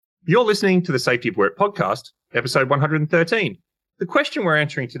You're listening to the Safety of Work podcast, episode 113. The question we're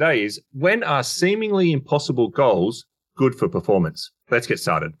answering today is, when are seemingly impossible goals good for performance? Let's get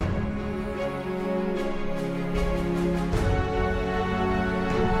started.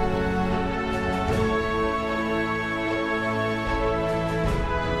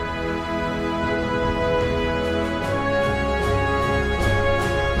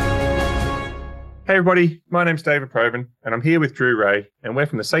 Hey everybody, my name's David Provan and I'm here with Drew Ray and we're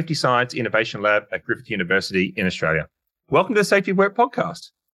from the Safety Science Innovation Lab at Griffith University in Australia. Welcome to the Safety of Work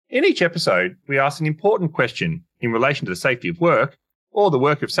podcast. In each episode, we ask an important question in relation to the safety of work or the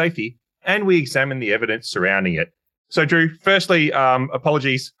work of safety, and we examine the evidence surrounding it. So Drew, firstly,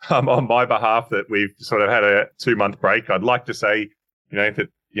 apologies on my behalf that we've sort of had a 2-month break. I'd like to say, that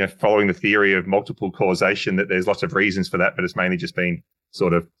following the theory of multiple causation, that there's lots of reasons for that, but it's mainly just been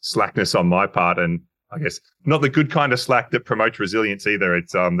sort of slackness on my part, and I guess not the good kind of slack that promotes resilience either.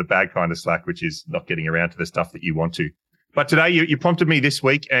 It's the bad kind of slack, which is not getting around to the stuff that you want to. But today you prompted me this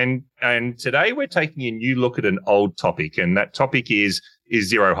week, and today we're taking a new look at an old topic, and that topic is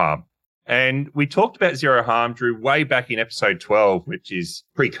zero harm. And we talked about zero harm, Drew, way back in episode 12, which is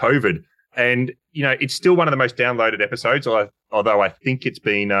pre-COVID, and it's still one of the most downloaded episodes, although I think it's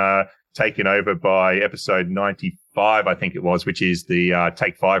been taken over by episode 95, I think it was, which is the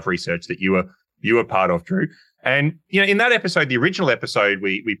Take 5 research that you were part of, Drew. And in that episode, the original episode,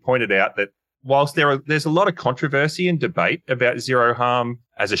 we pointed out that whilst there's a lot of controversy and debate about zero harm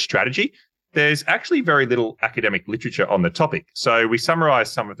as a strategy, there's actually very little academic literature on the topic. So we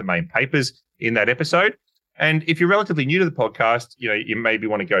summarized some of the main papers in that episode. And if you're relatively new to the podcast, you maybe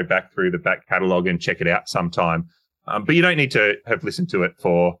want to go back through the back catalogue and check it out sometime. But you don't need to have listened to it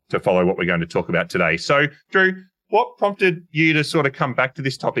to follow what we're going to talk about today. So, Drew, what prompted you to sort of come back to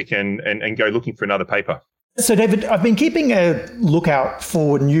this topic and go looking for another paper? So, David, I've been keeping a lookout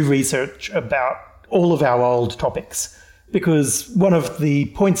for new research about all of our old topics, because one of the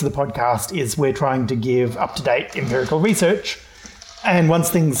points of the podcast is we're trying to give up-to-date empirical research. And once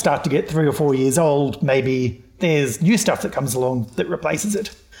things start to get 3 or 4 years old, maybe there's new stuff that comes along that replaces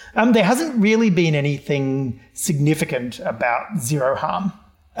it. There hasn't really been anything significant about zero harm.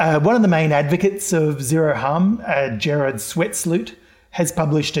 One of the main advocates of zero harm, Gerard Swetsloot, has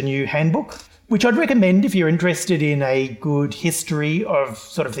published a new handbook, which I'd recommend if you're interested in a good history of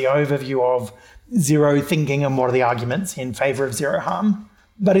sort of the overview of zero thinking and what are the arguments in favour of zero harm.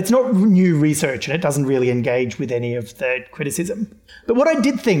 But it's not new research and it doesn't really engage with any of the criticism. But what I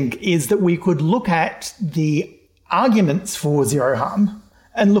did think is that we could look at the arguments for zero harm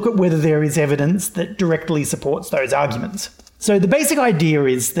and look at whether there is evidence that directly supports those arguments. So the basic idea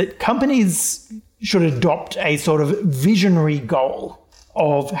is that companies should adopt a sort of visionary goal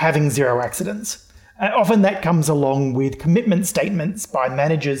of having zero accidents. Often that comes along with commitment statements by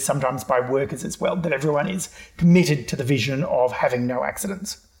managers, sometimes by workers as well, that everyone is committed to the vision of having no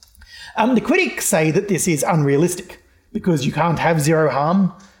accidents. The critics say that this is unrealistic because you can't have zero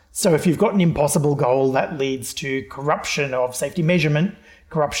harm. So if you've got an impossible goal, that leads to corruption of safety measurement,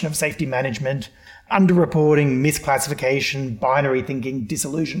 corruption of safety management, underreporting, misclassification, binary thinking,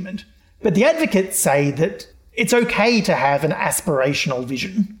 disillusionment. But the advocates say that it's okay to have an aspirational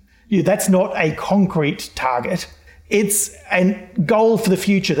vision. That's not a concrete target. It's a goal for the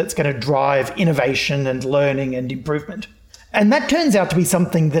future that's going to drive innovation and learning and improvement. And that turns out to be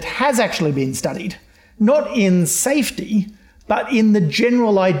something that has actually been studied, not in safety, but in the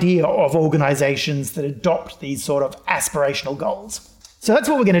general idea of organizations that adopt these sort of aspirational goals. So that's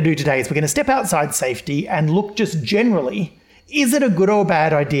what we're going to do today, is we're going to step outside safety and look just generally, is it a good or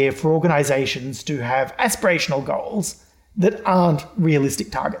bad idea for organizations to have aspirational goals that aren't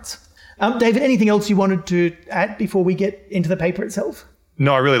realistic targets? David, anything else you wanted to add before we get into the paper itself?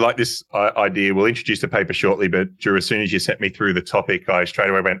 No, I really like this idea. We'll introduce the paper shortly, but Drew, as soon as you sent me through the topic, I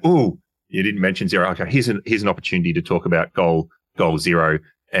straight away went, ooh, you didn't mention zero. Okay, here's an opportunity to talk about goal zero.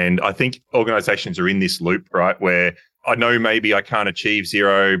 And I think organizations are in this loop, right, where I know maybe I can't achieve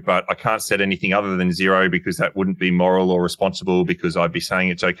zero, but I can't set anything other than zero because that wouldn't be moral or responsible, because I'd be saying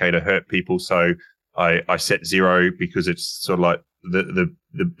it's okay to hurt people. So I set zero because it's sort of like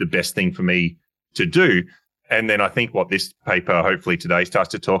the best thing for me to do. And then I think what this paper hopefully today starts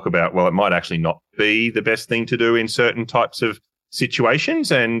to talk about, well, it might actually not be the best thing to do in certain types of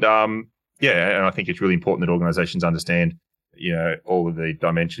situations. And and I think it's really important that organizations understand, all of the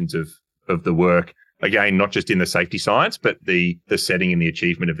dimensions of the work. Again, not just in the safety science, but the setting and the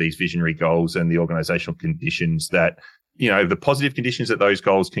achievement of these visionary goals and the organizational conditions that, the positive conditions that those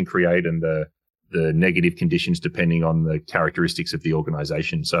goals can create and the the negative conditions depending on the characteristics of the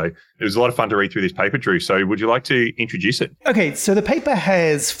organization. So it was a lot of fun to read through this paper, Drew. So would you like to introduce it? Okay, so the paper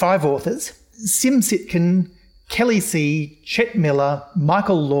has 5 authors: Sim Sitkin, Kelly C., Chet Miller,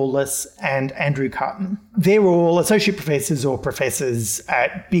 Michael Lawless, and Andrew Carton. They're all associate professors or professors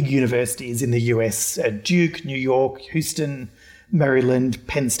at big universities in the US, at Duke, New York, Houston, Maryland,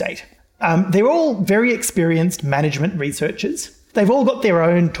 Penn State. They're all very experienced management researchers. They've all got their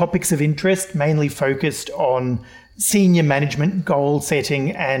own topics of interest, mainly focused on senior management goal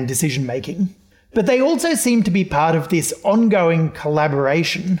setting and decision making. But they also seem to be part of this ongoing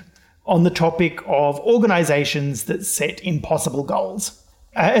collaboration on the topic of organizations that set impossible goals.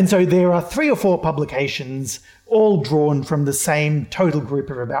 And so there are 3 or 4 publications, all drawn from the same total group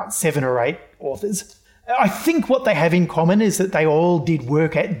of about 7 or 8 authors. I think what they have in common is that they all did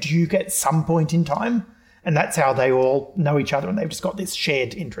work at Duke at some point in time, and that's how they all know each other, and they've just got this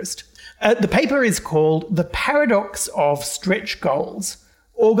shared interest. The paper is called The Paradox of Stretch Goals: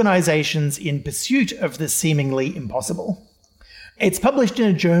 Organizations in Pursuit of the Seemingly Impossible. It's published in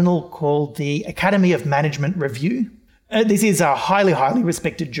a journal called the Academy of Management Review. This is a highly, highly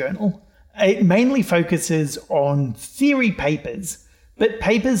respected journal. It mainly focuses on theory papers, but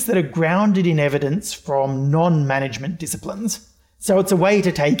papers that are grounded in evidence from non-management disciplines. So it's a way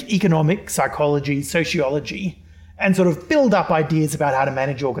to take economics, psychology, sociology, and sort of build up ideas about how to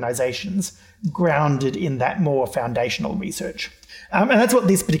manage organizations grounded in that more foundational research. And that's what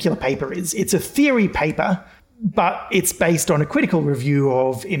this particular paper is. It's a theory paper, but it's based on a critical review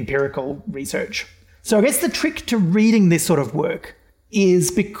of empirical research. So I guess the trick to reading this sort of work is,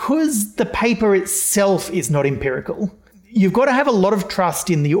 because the paper itself is not empirical, you've got to have a lot of trust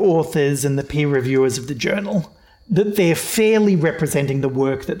in the authors and the peer reviewers of the journal, that they're fairly representing the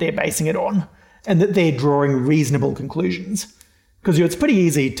work that they're basing it on, and that they're drawing reasonable conclusions. Because it's pretty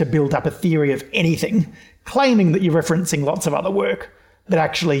easy to build up a theory of anything, claiming that you're referencing lots of other work, but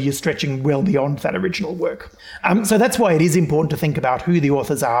actually you're stretching well beyond that original work. So that's why it is important to think about who the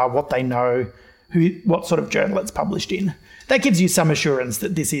authors are, what they know, what sort of journal it's published in. That gives you some assurance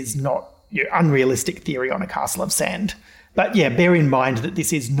that this is not your unrealistic theory on a castle of sand. But yeah, bear in mind that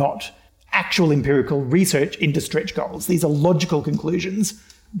this is not actual empirical research into stretch goals. These are logical conclusions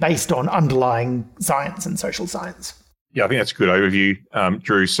based on underlying science and social science. Yeah, I think that's a good overview,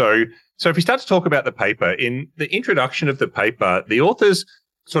 Drew. So if we start to talk about the paper, in the introduction of the paper, the authors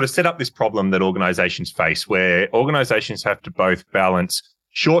sort of set up this problem that organizations face, where organizations have to both balance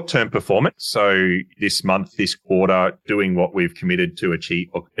short-term performance, so this month, this quarter, doing what we've committed to achieve,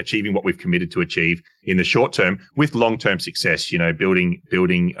 or achieving what we've committed to achieve in the short term, with long-term success, building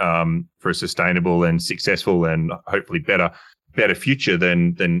for a sustainable and successful and hopefully better future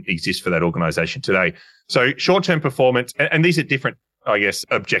than exists for that organization today. So short-term performance, and these are different, I guess,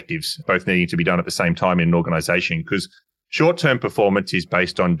 objectives, both needing to be done at the same time in an organization, because short-term performance is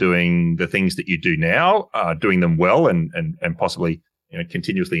based on doing the things that you do now, doing them well and possibly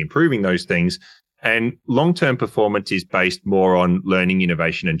continuously improving those things. And long-term performance is based more on learning,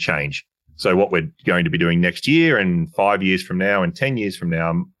 innovation, and change. So what we're going to be doing next year and 5 years from now and 10 years from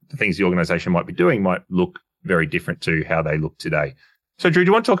now, the things the organization might be doing might look very different to how they look today. So Drew, do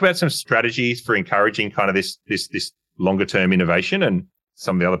you want to talk about some strategies for encouraging kind of this longer term innovation and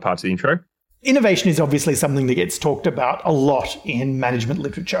some of the other parts of the intro? Innovation is obviously something that gets talked about a lot in management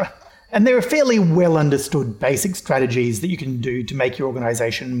literature. And there are fairly well understood basic strategies that you can do to make your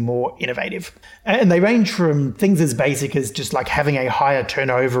organization more innovative. And they range from things as basic as just like having a higher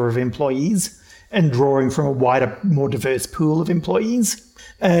turnover of employees and drawing from a wider, more diverse pool of employees,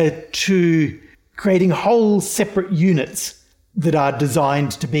 to creating whole separate units that are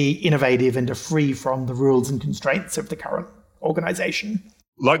designed to be innovative and are free from the rules and constraints of the current organization.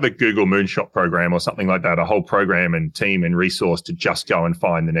 Like the Google Moonshot program or something like that, a whole program and team and resource to just go and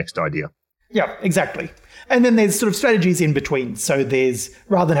find the next idea. Yeah, exactly. And then there's sort of strategies in between. So there's,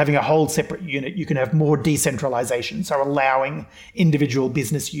 rather than having a whole separate unit, you can have more decentralization. So allowing individual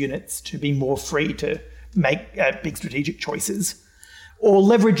business units to be more free to make big strategic choices. Or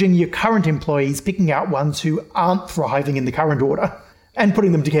leveraging your current employees, picking out ones who aren't thriving in the current order and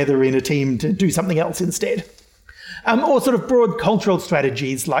putting them together in a team to do something else instead. Or sort of broad cultural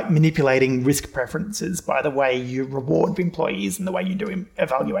strategies like manipulating risk preferences by the way you reward employees and the way you do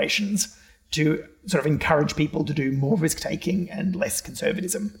evaluations to sort of encourage people to do more risk-taking and less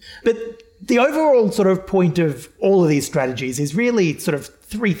conservatism. But the overall sort of point of all of these strategies is really sort of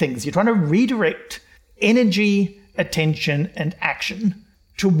 3 things. You're trying to redirect energy, attention, and action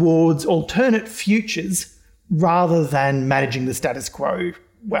towards alternate futures rather than managing the status quo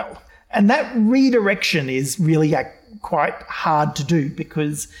well. And that redirection is really quite hard to do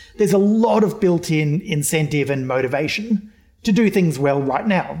because there's a lot of built-in incentive and motivation to do things well right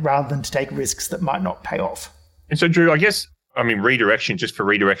now rather than to take risks that might not pay off. And so, Drew, redirection just for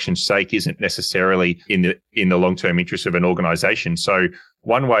redirection's sake isn't necessarily in the long-term interest of an organization. So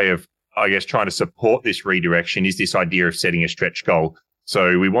one way of, trying to support this redirection is this idea of setting a stretch goal.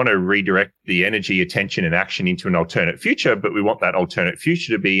 So we want to redirect the energy, attention, and action into an alternate future, but we want that alternate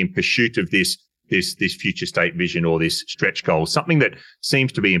future to be in pursuit of this future state vision or this stretch goal, something that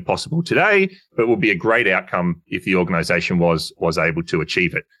seems to be impossible today, but will be a great outcome if the organization was able to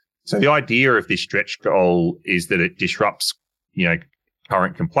achieve it. So the idea of this stretch goal is that it disrupts,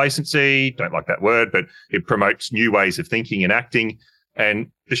 current complacency, don't like that word, but it promotes new ways of thinking and acting.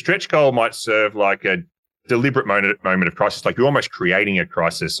 And the stretch goal might serve like a deliberate moment of crisis, like you're almost creating a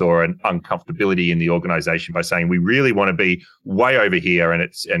crisis or an uncomfortability in the organization by saying we really want to be way over here, and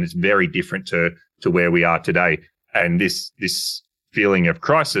it's very different to where we are today. And this feeling of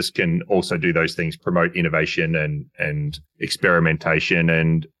crisis can also do those things, promote innovation and experimentation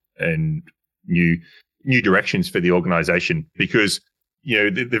and new directions for the organization, because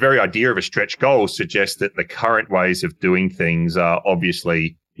the very idea of a stretch goal suggests that the current ways of doing things are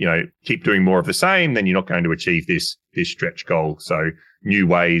obviously, keep doing more of the same, then you're not going to achieve this stretch goal. So new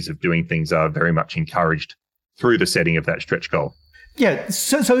ways of doing things are very much encouraged through the setting of that stretch goal. Yeah.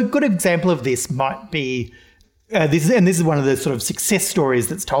 So a good example of this might be, this is one of the sort of success stories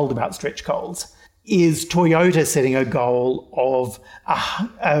that's told about stretch goals, is Toyota setting a goal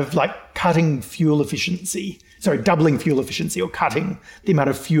of like cutting fuel efficiency. Doubling fuel efficiency or cutting the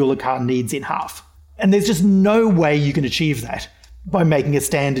amount of fuel a car needs in half. And there's just no way you can achieve that by making a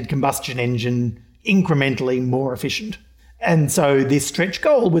standard combustion engine incrementally more efficient. And so this stretch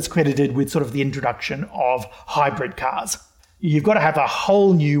goal was credited with sort of the introduction of hybrid cars. You've got to have a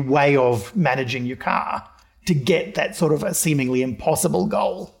whole new way of managing your car to get that sort of a seemingly impossible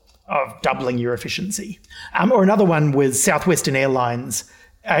goal of doubling your efficiency. Or another one was Southwestern Airlines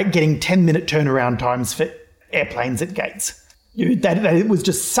getting 10-minute turnaround times for airplanes at gates. That it was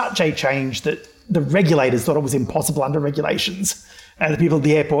just such a change that the regulators thought it was impossible under regulations. The people at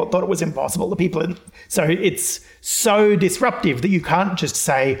the airport thought it was impossible. So it's so disruptive that you can't just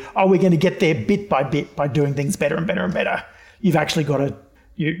say, oh, we're going to get there bit by bit by doing things better and better and better. You've actually got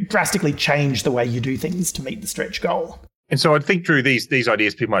to drastically change the way you do things to meet the stretch goal. And so I think, Drew, these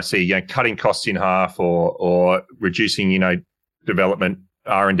ideas people might see, cutting costs in half or reducing,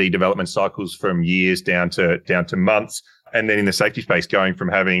 R&D development cycles from years down to months. And then in the safety space, going from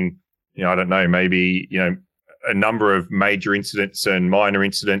having, maybe a number of major incidents and minor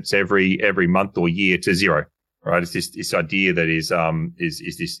incidents every month or year to zero, right? It's this idea that is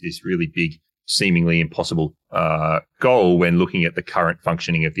this really big, seemingly impossible goal when looking at the current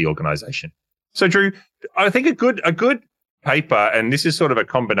functioning of the organization. So, Drew, I think a good paper, and this is sort of a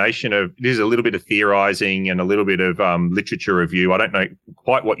combination of, this is a little bit of theorizing and a little bit of literature review. I don't know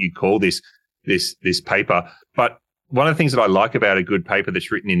quite what you call this paper, but one of the things that I like about a good paper that's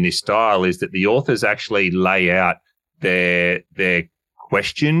written in this style is that the authors actually lay out their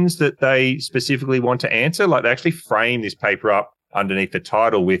questions that they specifically want to answer. Like they actually frame this paper up underneath the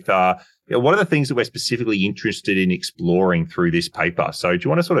title with what are the things that we're specifically interested in exploring through this paper. So do you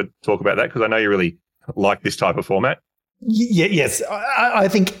want to sort of talk about that? Because I know you really like this type of format. Yes. I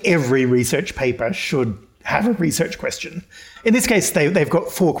think every research paper should have a research question. In this case, they've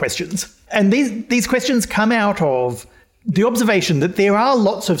got 4 questions. And these questions come out of the observation that there are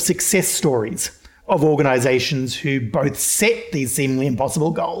lots of success stories of organizations who both set these seemingly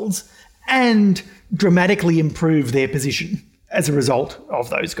impossible goals and dramatically improve their position as a result of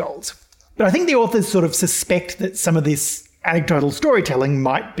those goals. But I think the authors sort of suspect that some of this anecdotal storytelling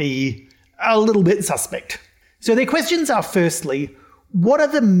might be a little bit suspect. So their questions are, firstly, what are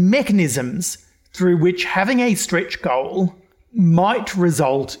the mechanisms through which having a stretch goal might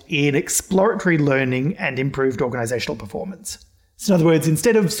result in exploratory learning and improved organizational performance? So in other words,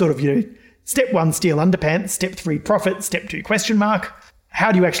 instead of sort of, step 1, steal underpants, step 3, profit, step 2, question mark,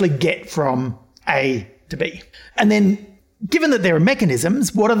 how do you actually get from A to B? And then, given that there are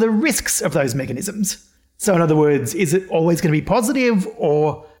mechanisms, what are the risks of those mechanisms? So in other words, is it always going to be positive,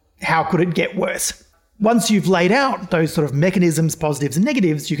 or how could it get worse? Once you've laid out those sort of mechanisms, positives and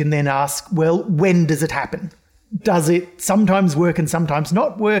negatives, you can then ask, well, when does it happen? Does it sometimes work and sometimes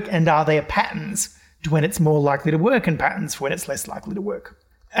not work? And are there patterns to when it's more likely to work and patterns for when it's less likely to work?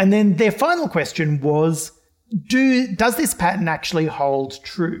 And then their final question was, does this pattern actually hold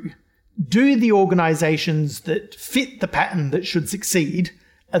true? Do the organizations that fit the pattern that should succeed,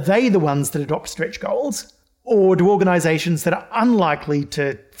 are they the ones that adopt stretch goals? Or do organizations that are unlikely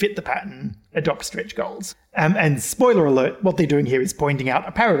to fit the pattern adopt stretch goals? And spoiler alert, what they're doing here is pointing out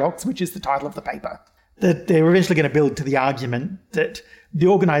a paradox, which is the title of the paper. That they're eventually going to build to the argument that the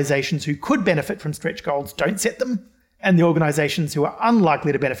organizations who could benefit from stretch goals don't set them, and the organizations who are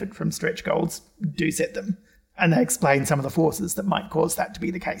unlikely to benefit from stretch goals do set them. And they explain some of the forces that might cause that to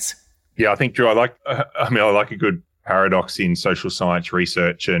be the case. Yeah, I think, Drew, I like a good paradox in social science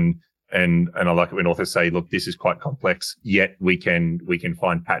research, and I like it when authors say, look, this is quite complex, yet we can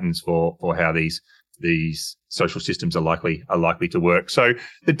find patterns for how these social systems are likely to work. So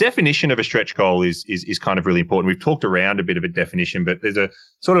the definition of a stretch goal is kind of really important. We've talked around a bit of a definition, but there's a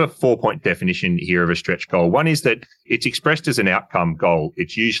sort of a 4-point definition here of a stretch goal. One is that it's expressed as an outcome goal.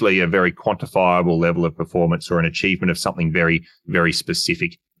 It's usually a very quantifiable level of performance or an achievement of something very, very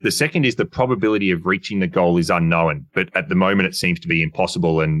specific. The second is the probability of reaching the goal is unknown, but at the moment it seems to be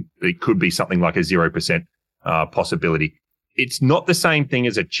impossible, and it could be something like a 0% possibility. It's not the same thing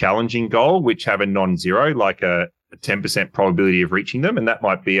as a challenging goal, which have a non-zero, like a 10% probability of reaching them. And that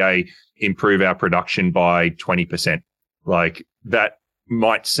might be improve our production by 20%. Like, that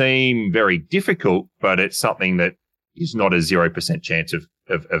might seem very difficult, but it's something that is not a 0% chance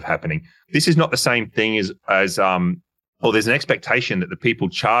of happening. This is not the same thing as there's an expectation that the people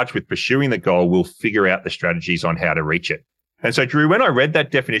charged with pursuing the goal will figure out the strategies on how to reach it. And so, Drew, when I read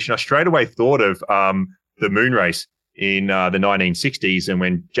that definition, I straight away thought of the moon race in the 1960s, and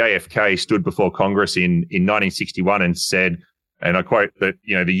when JFK stood before Congress in 1961 and said, and I quote, that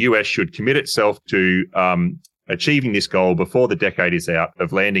the US should commit itself to achieving this goal before the decade is out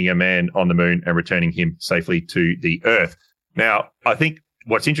of landing a man on the moon and returning him safely to the Earth. Now, I think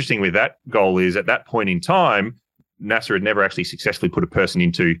what's interesting with that goal is at that point in time, NASA had never actually successfully put a person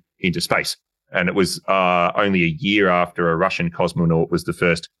into space. And it was only a year after a Russian cosmonaut was the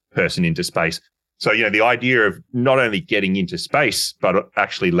first person into space. So, the idea of not only getting into space, but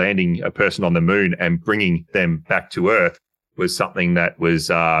actually landing a person on the moon and bringing them back to Earth was something that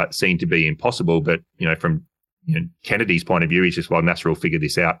was seen to be impossible. But, from Kennedy's point of view, he's just, well, NASA will figure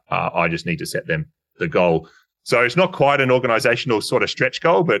this out. I just need to set them the goal. So it's not quite an organizational sort of stretch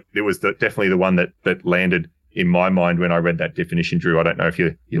goal, but it was definitely the one that landed in my mind when I read that definition, Drew. I don't know if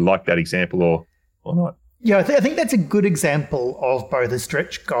you like that example or not. Yeah, I think that's a good example of both a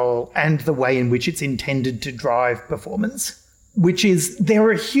stretch goal and the way in which it's intended to drive performance, which is there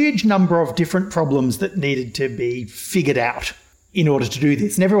are a huge number of different problems that needed to be figured out in order to do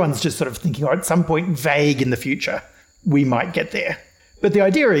this. And everyone's just sort of thinking, at some point vague in the future, we might get there. But the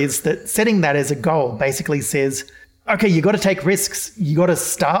idea is that setting that as a goal basically says, okay, you got to take risks. You got to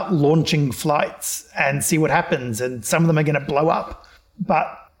start launching flights and see what happens. And some of them are going to blow up.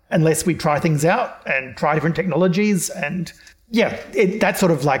 But unless we try things out and try different technologies. And that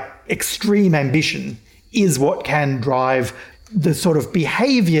sort of like extreme ambition is what can drive the sort of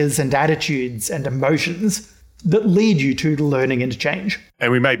behaviors and attitudes and emotions that lead you to learning and change.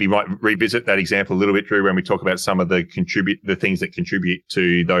 And we maybe might revisit that example a little bit, Drew, when we talk about some of the things that contribute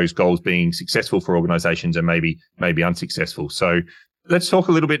to those goals being successful for organizations and maybe unsuccessful. So let's talk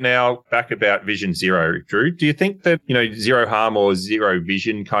a little bit now back about Vision Zero, Drew. Do you think that, zero harm or zero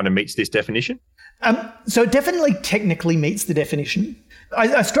vision kind of meets this definition? So it definitely technically meets the definition.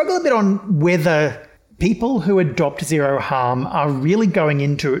 I struggle a bit on whether people who adopt zero harm are really going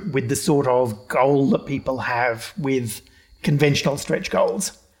into it with the sort of goal that people have with conventional stretch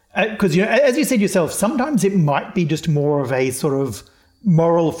goals. Because, as you said yourself, sometimes it might be just more of a sort of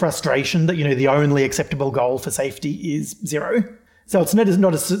moral frustration that, the only acceptable goal for safety is zero. So it's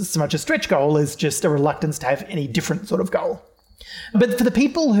not so much a stretch goal as just a reluctance to have any different sort of goal. But for the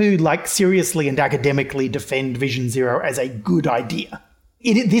people who seriously and academically defend Vision Zero as a good idea,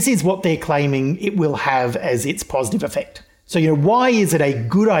 this is what they're claiming it will have as its positive effect. So, why is it a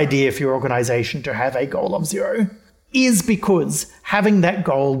good idea for your organization to have a goal of zero? Is because having that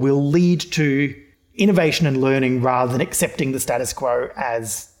goal will lead to innovation and learning rather than accepting the status quo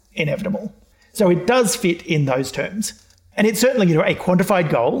as inevitable. So it does fit in those terms. And it's certainly, a quantified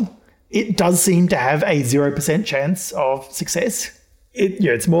goal. It does seem to have a 0% chance of success.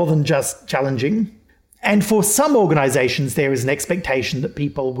 It's more than just challenging. And for some organizations, there is an expectation that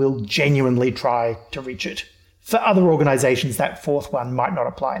people will genuinely try to reach it. For other organizations, that fourth one might not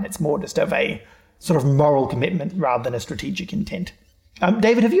apply, and it's more just of a sort of moral commitment rather than a strategic intent.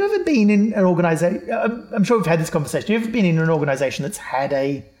 David, have you ever been in an organization? I'm sure we've had this conversation. Have you ever been in an organization that's had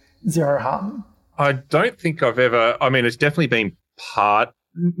a zero harm? I don't think I've ever. I mean, it's definitely been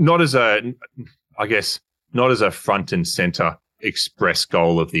not as a front and center express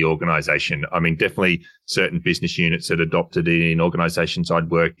goal of the organization. I mean, definitely certain business units that adopted it in organizations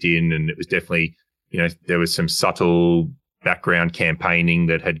I'd worked in, and it was definitely, there was some subtle background campaigning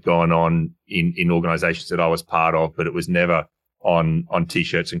that had gone on in organizations that I was part of, but it was never on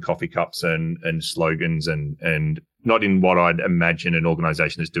T-shirts and coffee cups and slogans and not in what I'd imagine an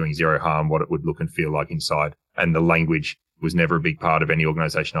organization that's doing zero harm, what it would look and feel like inside. And the language was never a big part of any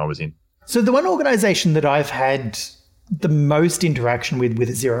organization I was in. So the one organization that I've had the most interaction with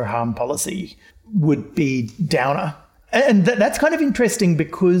a zero harm policy would be Downer. And that's kind of interesting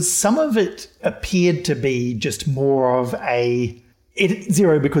because some of it appeared to be just more of it's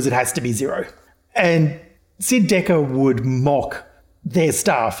zero because it has to be zero. And Sid Decker would mock their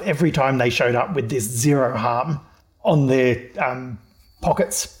staff every time they showed up with this zero harm on their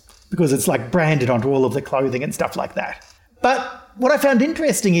pockets because it's like branded onto all of the clothing and stuff like that. But what I found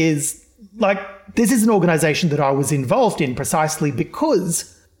interesting is this is an organization that I was involved in precisely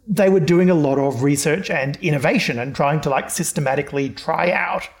because they were doing a lot of research and innovation and trying to systematically try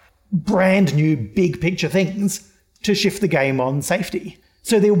out brand new big picture things to shift the game on safety.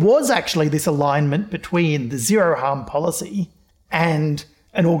 So there was actually this alignment between the zero harm policy and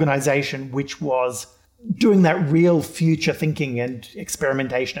an organization which was doing that real future thinking and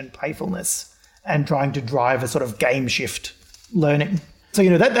experimentation and playfulness and trying to drive a sort of game shift learning.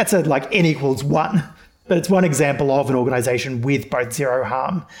 So, that's a N equals 1, but it's one example of an organization with both zero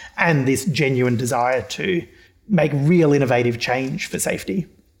harm and this genuine desire to make real innovative change for safety.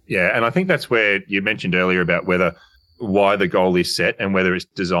 Yeah, and I think that's where you mentioned earlier about why the goal is set and whether it's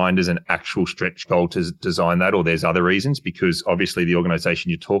designed as an actual stretch goal to design that, or there's other reasons, because obviously the organization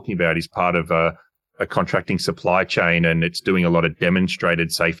you're talking about is part of a contracting supply chain, and it's doing a lot of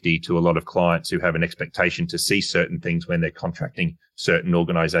demonstrated safety to a lot of clients who have an expectation to see certain things when they're contracting certain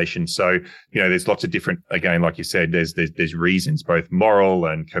organizations. So, there's lots of different, again, like you said, there's reasons, both moral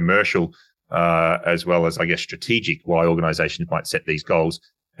and commercial, as well as, I guess, strategic, why organizations might set these goals.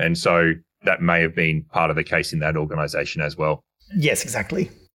 And so that may have been part of the case in that organization as well. Yes,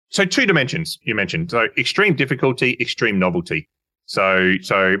 exactly. So 2 dimensions you mentioned. So extreme difficulty, extreme novelty. So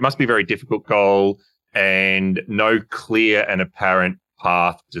it must be a very difficult goal and no clear and apparent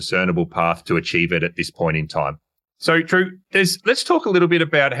discernible path to achieve it at this point in time. So Drew, let's talk a little bit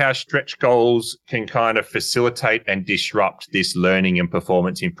about how stretch goals can kind of facilitate and disrupt this learning and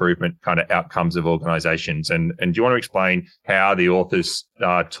performance improvement kind of outcomes of organizations. And do you want to explain how the authors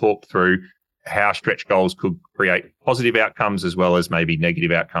talk through how stretch goals could create positive outcomes as well as maybe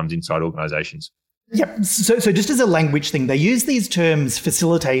negative outcomes inside organizations? Yep. So just as a language thing, they use these terms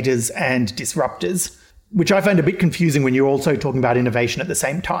facilitators and disruptors, which I find a bit confusing when you're also talking about innovation at the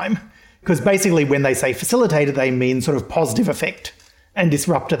same time. Because basically when they say facilitator, they mean sort of positive effect, and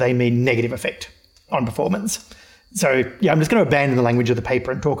disruptor, they mean negative effect on performance. So yeah, I'm just going to abandon the language of the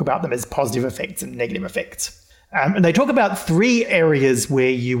paper and talk about them as positive effects and negative effects. And they talk about 3 areas where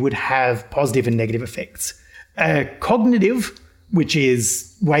you would have positive and negative effects. Cognitive, which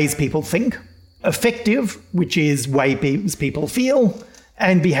is ways people think. Affective, which is ways people feel.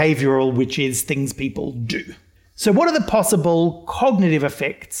 And behavioral, which is things people do. So what are the possible cognitive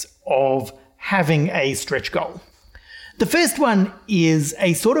effects of having a stretch goal? The first one is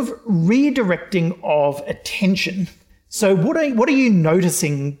a sort of redirecting of attention. So what are you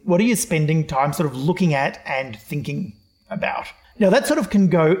noticing? What are you spending time sort of looking at and thinking about? Now that sort of can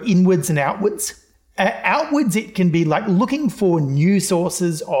go inwards and outwards. Outwards, it can be like looking for new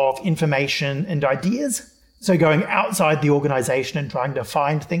sources of information and ideas. So going outside the organization and trying to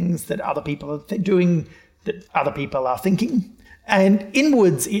find things that other people are doing, that other people are thinking. And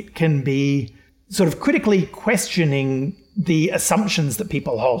inwards, it can be sort of critically questioning the assumptions that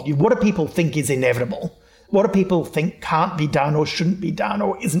people hold. What do people think is inevitable? What do people think can't be done or shouldn't be done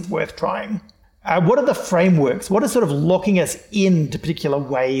or isn't worth trying? What are the frameworks? What are sort of locking us into particular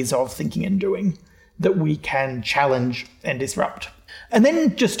ways of thinking and doing that we can challenge and disrupt? And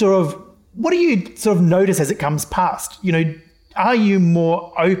then just sort of, what do you sort of notice as it comes past? Are you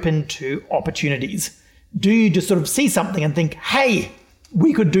more open to opportunities? Do you just sort of see something and think, hey,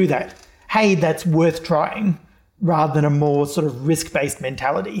 we could do that. Hey, that's worth trying, rather than a more sort of risk-based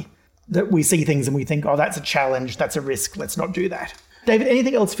mentality that we see things and we think, oh, that's a challenge, that's a risk, let's not do that. David,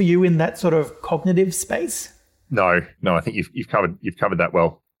 anything else for you in that sort of cognitive space? No, I think you've covered that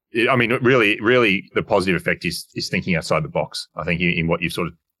well. I mean, really, the positive effect is thinking outside the box. I think in what you've sort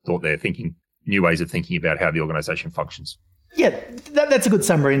of thought there, thinking new ways of thinking about how the organization functions. Yeah, that's a good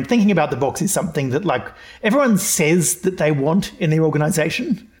summary. And thinking about the box is something that everyone says that they want in their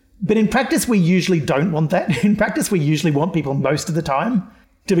organization. But in practice, we usually don't want that. In practice, we usually want people most of the time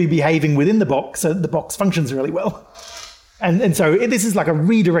to be behaving within the box so that the box functions really well. And so this is like a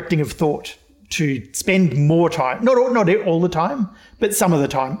redirecting of thought to spend more time, not all the time, but some of the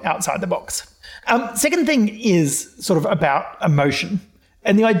time outside the box. Second thing is sort of about emotion.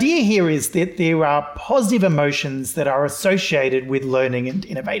 And the idea here is that there are positive emotions that are associated with learning and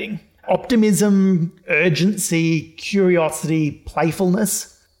innovating. Optimism, urgency, curiosity,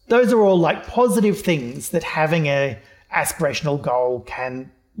 playfulness. Those are all like positive things that having a aspirational goal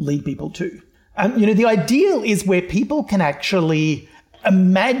can lead people to. The ideal is where people can actually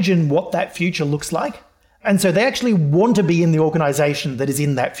imagine what that future looks like. And so they actually want to be in the organization that is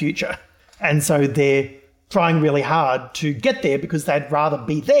in that future. And so they're trying really hard to get there because they'd rather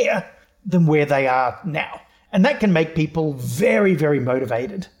be there than where they are now. And that can make people very, very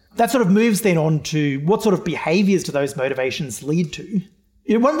motivated. That sort of moves then on to what sort of behaviors do those motivations lead to?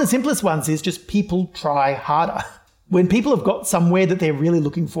 One of the simplest ones is just people try harder. When people have got somewhere that they're really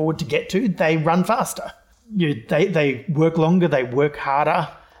looking forward to get to, they run faster. They work longer, they work harder,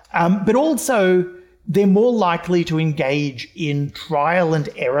 but also they're more likely to engage in trial and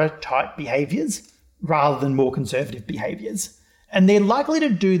error type behaviors rather than more conservative behaviors. And they're likely to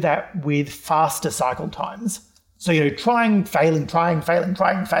do that with faster cycle times. So, trying, failing,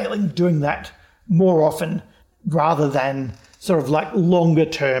 doing that more often rather than sort of like longer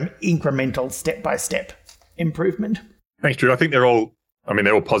term incremental step-by-step improvement. Thanks, Drew. I think they're all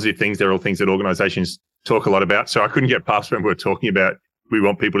positive things. They're all things that organizations talk a lot about. So I couldn't get past when we were talking about we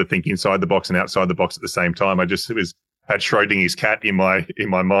want people to think inside the box and outside the box at the same time. I just had Schrodinger's cat in my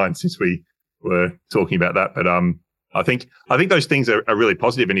mind since we were talking about that. But I think those things are really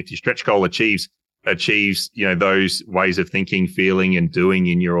positive. And if your stretch goal achieves those ways of thinking, feeling, and doing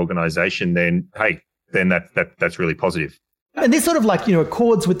in your organization, then that's really positive. And this sort of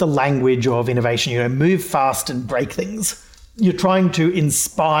accords with the language of innovation, move fast and break things. You're trying to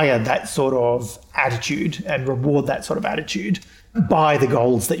inspire that sort of attitude and reward that sort of attitude by the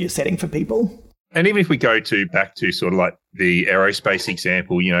goals that you're setting for people. And even if we go back to sort of like the aerospace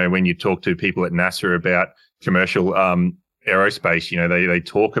example, when you talk to people at NASA about commercial aerospace, they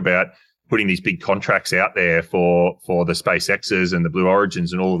talk about putting these big contracts out there for the SpaceX's and the Blue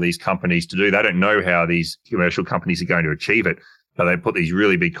Origins and all of these companies to do. They don't know how these commercial companies are going to achieve it, but they put these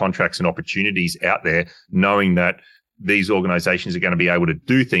really big contracts and opportunities out there, knowing that these organizations are going to be able to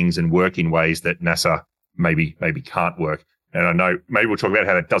do things and work in ways that NASA maybe can't work. And I know maybe we'll talk about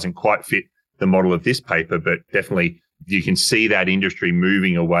how that doesn't quite fit the model of this paper, but definitely you can see that industry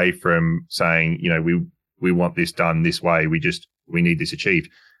moving away from saying, we want this done this way. We need this achieved.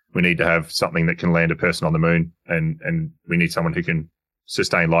 We need to have something that can land a person on the moon, and we need someone who can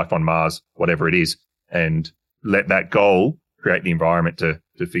sustain life on Mars, whatever it is, and let that goal create the environment to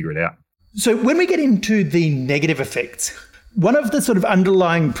figure it out. So when we get into the negative effects, one of the sort of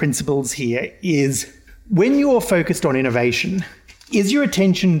underlying principles here is when you're focused on innovation, is your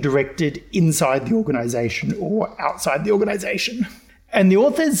attention directed inside the organization or outside the organization? And the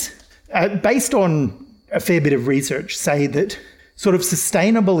authors, based on a fair bit of research, say that sort of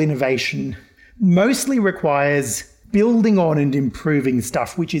sustainable innovation mostly requires building on and improving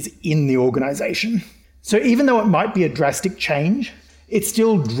stuff which is in the organization. So even though it might be a drastic change, it's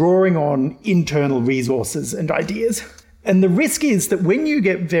still drawing on internal resources and ideas. And the risk is that when you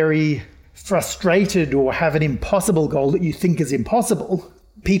get very frustrated or have an impossible goal that you think is impossible,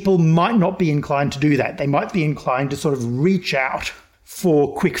 people might not be inclined to do that. They might be inclined to sort of reach out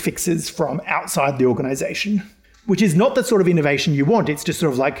for quick fixes from outside the organization, which is not the sort of innovation you want. It's just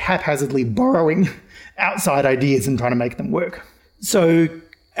sort of like haphazardly borrowing outside ideas and trying to make them work. So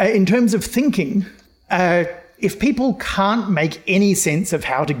in terms of thinking, if people can't make any sense of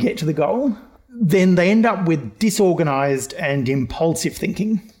how to get to the goal, then they end up with disorganized and impulsive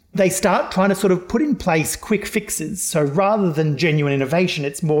thinking. They start trying to sort of put in place quick fixes. So rather than genuine innovation,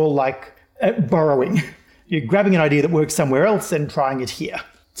 it's more like borrowing. You're grabbing an idea that works somewhere else and trying it here.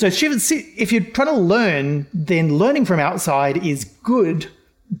 So if you're trying to learn, then learning from outside is good,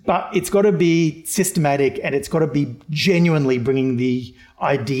 but it's got to be systematic and it's got to be genuinely bringing the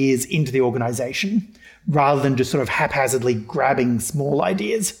ideas into the organization rather than just sort of haphazardly grabbing small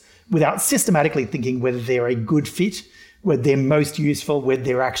ideas without systematically thinking whether they're a good fit, whether they're most useful, whether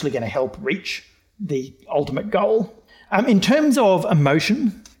they're actually going to help reach the ultimate goal. In terms of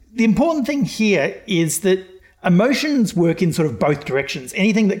emotion, the important thing here is that emotions work in sort of both directions.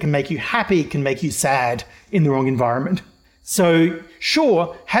 Anything that can make you happy can make you sad in the wrong environment. So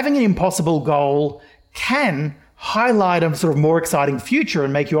sure, having an impossible goal can highlight a sort of more exciting future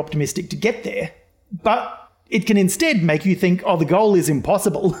and make you optimistic to get there, but it can instead make you think, oh, the goal is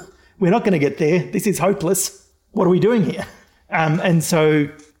impossible. We're not going to get there. This is hopeless. What are we doing here? And so,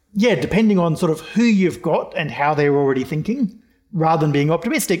 depending on sort of who you've got and how they're already thinking, rather than being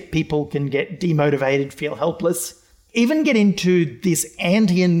optimistic, people can get demotivated, feel helpless, even get into this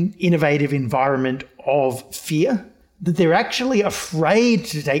anti-innovative environment of fear, that they're actually afraid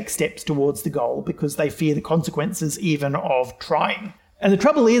to take steps towards the goal because they fear the consequences even of trying. And the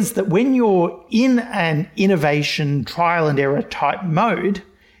trouble is that when you're in an innovation trial and error type mode,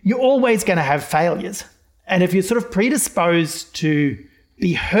 you're always going to have failures. And if you're sort of predisposed to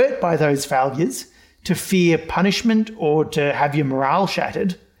be hurt by those failures, to fear punishment or to have your morale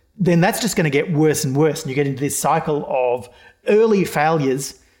shattered, then that's just going to get worse and worse. And you get into this cycle of early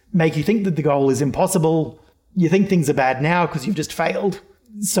failures make you think that the goal is impossible. You think things are bad now because you've just failed.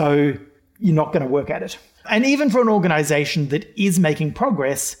 So you're not going to work at it. And even for an organization that is making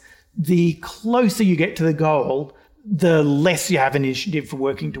progress, the closer you get to the goal, the less you have initiative for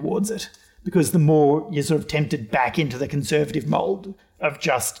working towards it, because the more you're sort of tempted back into the conservative mold of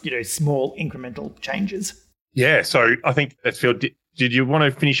just, small incremental changes. Yeah. So I think that's Phil. Did you want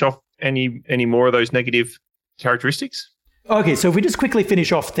to finish off any more of those negative characteristics? Okay. So if we just quickly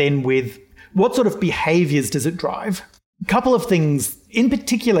finish off then with what sort of behaviors does it drive? A couple of things. In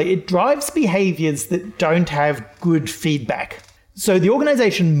particular, it drives behaviors that don't have good feedback. So the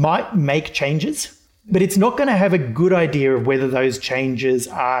organization might make changes, but it's not going to have a good idea of whether those changes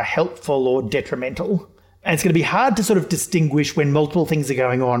are helpful or detrimental. And it's going to be hard to sort of distinguish when multiple things are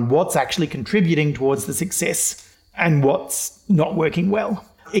going on, what's actually contributing towards the success and what's not working well.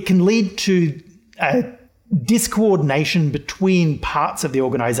 It can lead to discoordination between parts of the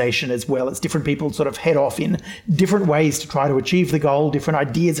organization as well, as different people sort of head off in different ways to try to achieve the goal, different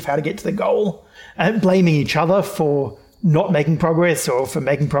ideas of how to get to the goal, and blaming each other for not making progress or for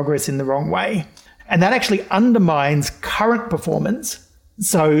making progress in the wrong way. And that actually undermines current performance.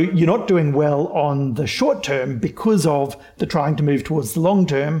 So you're not doing well on the short term because of the trying to move towards the long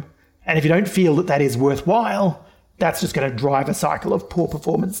term. And if you don't feel that that is worthwhile, that's just going to drive a cycle of poor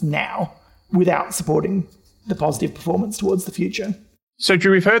performance now without supporting the positive performance towards the future. So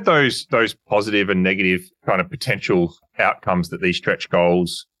Drew, we've heard those positive and negative kind of potential outcomes that these stretch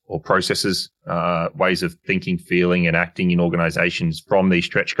goals or processes, ways of thinking, feeling and acting in organizations from these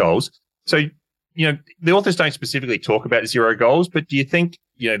stretch goals. So, the authors don't specifically talk about zero goals, but do you think,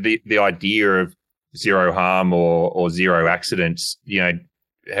 the idea of zero harm or zero accidents,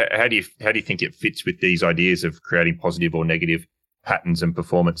 how do you think it fits with these ideas of creating positive or negative patterns and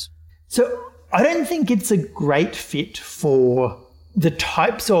performance? So I don't think it's a great fit for the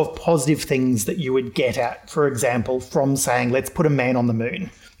types of positive things that you would get at, for example, from saying, let's put a man on the moon,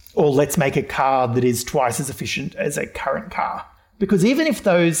 or let's make a car that is twice as efficient as a current car. Because even if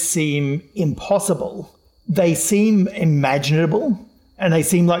those seem impossible, they seem imaginable and they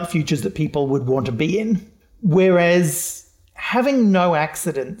seem like futures that people would want to be in. Whereas having no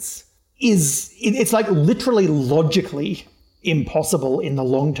accidents it's like literally logically impossible in the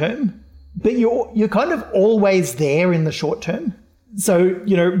long term, but you're kind of always there in the short term. So,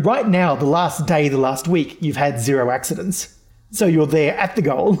 right now, the last day, the last week, you've had zero accidents. So you're there at the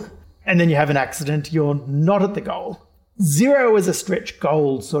goal, and then you have an accident, you're not at the goal. Zero as a stretch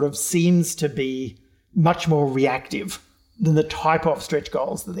goal sort of seems to be much more reactive than the type of stretch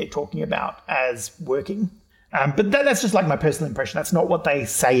goals that they're talking about as working. But that's just like my personal impression. That's not what they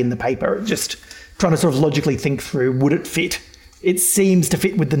say in the paper. Just trying to sort of logically think through, would it fit? It seems to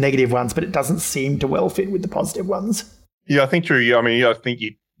fit with the negative ones, but it doesn't seem to well fit with the positive ones. Yeah, I think, Drew, I think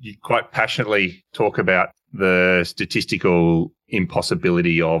you quite passionately talk about the statistical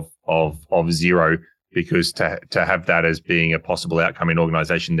impossibility of zero, because to have that as being a possible outcome in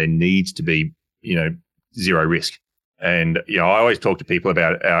organization, there needs to be, zero risk. And, I always talk to people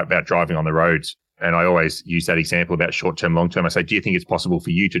about driving on the roads. And I always use that example about short-term, long-term. I say, do you think it's possible for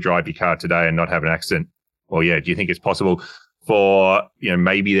you to drive your car today and not have an accident? Or, do you think it's possible for,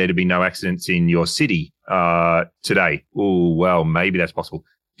 maybe there to be no accidents in your city today? Oh, well, maybe that's possible.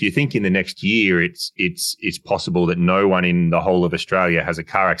 Do you think in the next year it's possible that no one in the whole of Australia has a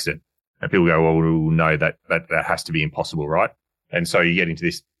car accident? And people go, well, no, that has to be impossible, right? And so you get into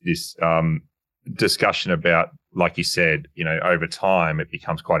this discussion about, like you said, over time it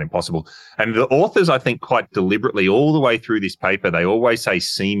becomes quite impossible. And the authors, I think, quite deliberately all the way through this paper, they always say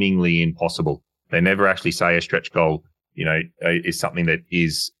seemingly impossible. They never actually say a stretch goal, is something that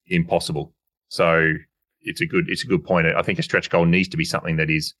is impossible. So it's a good point. I think a stretch goal needs to be something that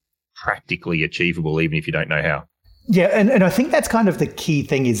is practically achievable, even if you don't know how. Yeah, and I think that's kind of the key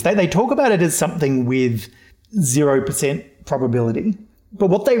thing is they talk about it as something with 0% probability. But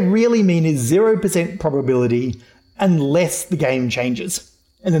what they really mean is 0% probability unless the game changes.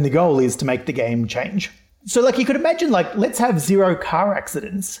 And then the goal is to make the game change. So you could imagine, let's have zero car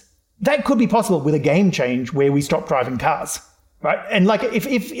accidents. That could be possible with a game change where we stop driving cars, right? And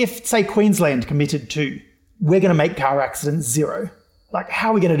if say Queensland committed to we're going to make car accidents zero. Like,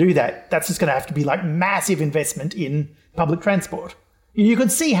 how are we going to do that? That's just going to have to be like massive investment in public transport. You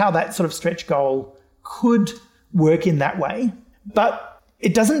could see how that sort of stretch goal could work in that way, but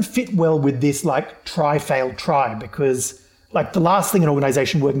it doesn't fit well with this like try, fail, try, because like the last thing an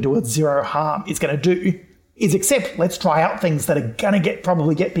organization working towards zero harm is going to do is accept, let's try out things that are going to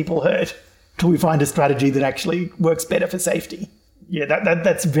probably get people hurt till we find a strategy that actually works better for safety. Yeah,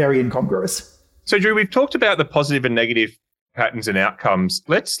 that's very incongruous. So, Drew, we've talked about the positive and negative patterns and outcomes.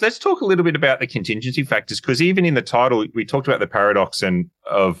 Let's talk a little bit about the contingency factors, because even in the title, we talked about the paradox and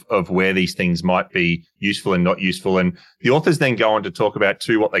of where these things might be useful and not useful. And the authors then go on to talk about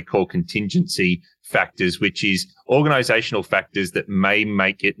what they call contingency factors, which is organizational factors that may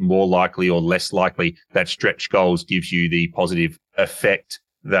make it more likely or less likely that stretch goals gives you the positive effect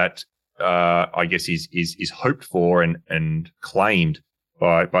that I guess is hoped for and claimed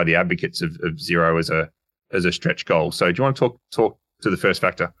by the advocates of zero as a stretch goal. So do you want to talk to the first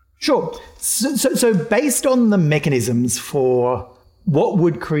factor? Sure. So based on the mechanisms for what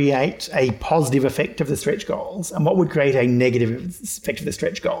would create a positive effect of the stretch goals and what would create a negative effect of the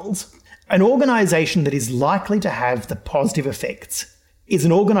stretch goals, an organization that is likely to have the positive effects is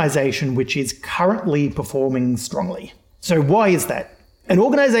an organization which is currently performing strongly. So why is that? An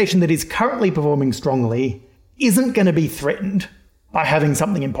organization that is currently performing strongly isn't going to be threatened by having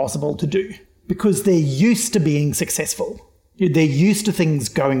something impossible to do, because they're used to being successful. They're used to things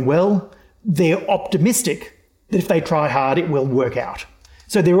going well. They're optimistic that if they try hard, it will work out.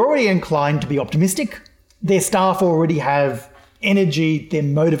 So they're already inclined to be optimistic. Their staff already have energy. They're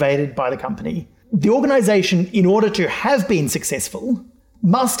motivated by the company. The organization, in order to have been successful,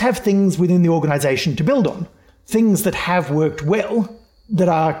 must have things within the organization to build on, things that have worked well, that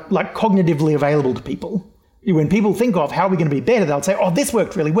are like cognitively available to people. When people think of how are we going to be better, they'll say, oh, this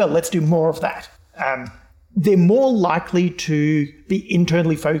worked really well, let's do more of that. They're more likely to be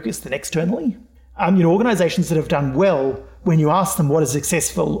internally focused than externally. Organizations that have done well, when you ask them what does a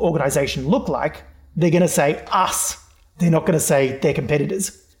successful organization look like, they're going to say us. They're not going to say their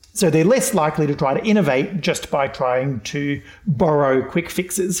competitors. So they're less likely to try to innovate just by trying to borrow quick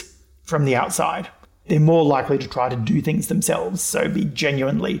fixes from the outside. They're more likely to try to do things themselves, so be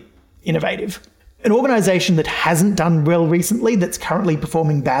genuinely innovative. An organization that hasn't done well recently, that's currently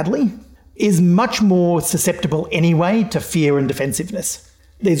performing badly, is much more susceptible anyway to fear and defensiveness.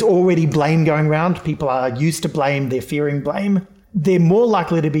 There's already blame going around. People are used to blame. They're fearing blame. They're more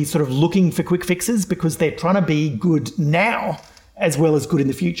likely to be sort of looking for quick fixes because they're trying to be good now as well as good in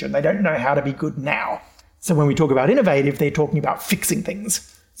the future. They don't know how to be good now. So when we talk about innovative, they're talking about fixing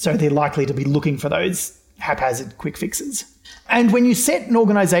things. So they're likely to be looking for those haphazard quick fixes. And when you set an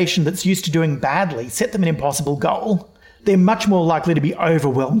organization that's used to doing badly, set them an impossible goal, they're much more likely to be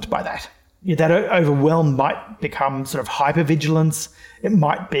overwhelmed by that. That overwhelm might become sort of hypervigilance. It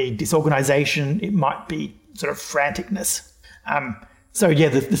might be disorganization. It might be sort of franticness.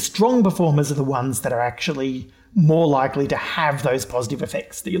 The strong performers are the ones that are actually more likely to have those positive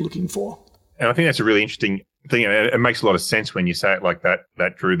effects that you're looking for. And I think that's a really interesting thing. It makes a lot of sense when you say it like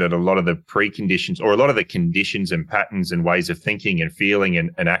that, Drew, that a lot of the preconditions or a lot of the conditions and patterns and ways of thinking and feeling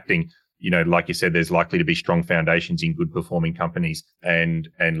and acting, like you said, there's likely to be strong foundations in good performing companies and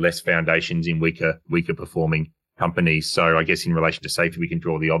less foundations in weaker performing companies. So I guess in relation to safety, we can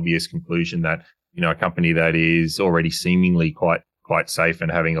draw the obvious conclusion that, a company that is already seemingly quite safe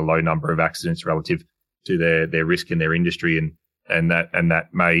and having a low number of accidents relative to their risk in their industry and that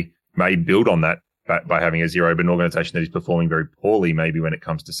may build on that by having a zero, but an organization that is performing very poorly, maybe when it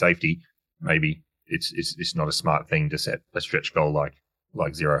comes to safety, maybe it's not a smart thing to set a stretch goal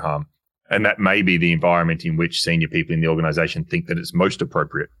like zero harm. And that may be the environment in which senior people in the organization think that it's most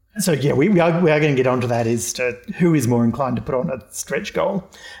appropriate. So yeah, we are going to get onto that as to who is more inclined to put on a stretch goal.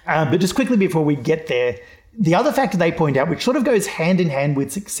 But just quickly before we get there, the other factor they point out, which sort of goes hand in hand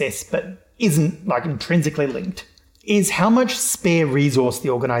with success, but isn't like intrinsically linked, is how much spare resource the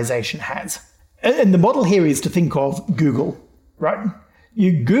organization has. And the model here is to think of Google, right?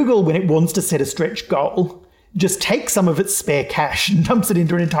 Google, when it wants to set a stretch goal, just takes some of its spare cash and dumps it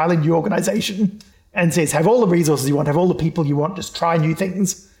into an entirely new organization and says, have all the resources you want, have all the people you want, just try new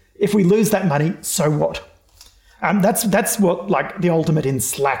things. If we lose that money, so what? That's what like the ultimate in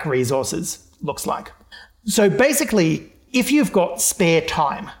Slack resources looks like. So basically, if you've got spare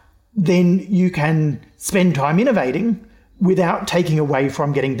time, then you can spend time innovating without taking away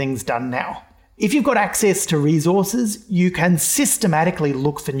from getting things done now. If you've got access to resources, you can systematically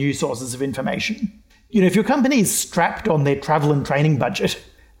look for new sources of information. If your company is strapped on their travel and training budget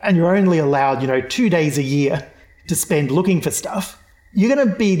and you're only allowed, 2 days a year to spend looking for stuff, you're going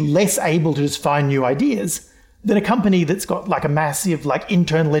to be less able to just find new ideas than a company that's got like a massive like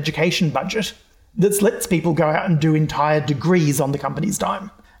internal education budget that lets people go out and do entire degrees on the company's dime.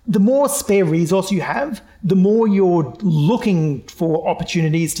 The more spare resource you have, the more you're looking for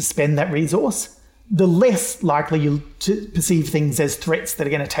opportunities to spend that resource, the less likely you'll to perceive things as threats that are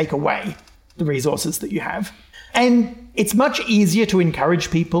going to take away the resources that you have. And it's much easier to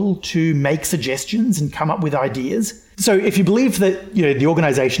encourage people to make suggestions and come up with ideas. So if you believe that the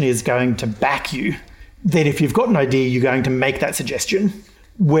organization is going to back you, then if you've got an idea, you're going to make that suggestion.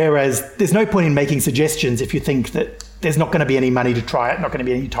 Whereas there's no point in making suggestions if you think that there's not going to be any money to try it, not going to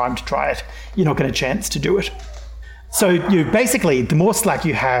be any time to try it, you're not going to chance to do it. So basically, the more slack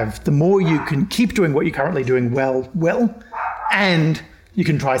you have, the more you can keep doing what you're currently doing well, and you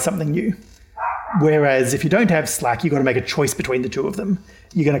can try something new. Whereas if you don't have slack, you've got to make a choice between the two of them.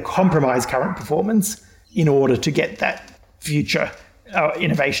 You're going to compromise current performance in order to get that future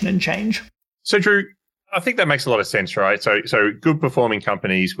innovation and change. So Drew, I think that makes a lot of sense, right? So good performing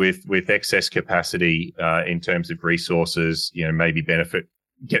companies with excess capacity in terms of resources, maybe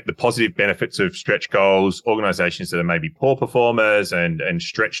get the positive benefits of stretch goals. Organizations that are maybe poor performers and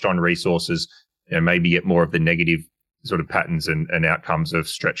stretched on resources, maybe get more of the negative sort of patterns and outcomes of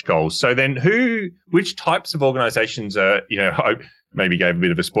stretch goals. So then which types of organizations are, I maybe gave a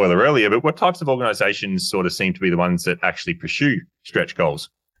bit of a spoiler earlier, but what types of organizations sort of seem to be the ones that actually pursue stretch goals?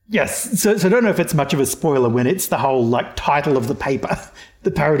 Yes. So I don't know if it's much of a spoiler when it's the whole title of the paper,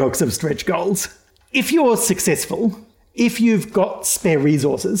 The Paradox of Stretch Goals. If you're successful, if you've got spare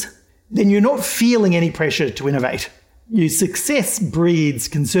resources, then you're not feeling any pressure to innovate. Your success breeds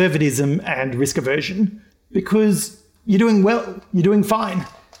conservatism and risk aversion because you're doing well, you're doing fine.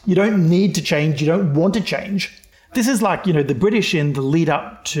 You don't need to change, you don't want to change. This is like, the British in the lead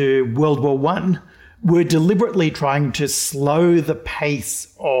up to World War I were deliberately trying to slow the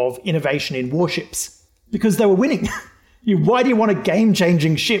pace of innovation in warships because they were winning. Why do you want a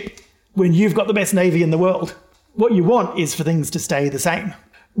game-changing ship when you've got the best navy in the world? What you want is for things to stay the same.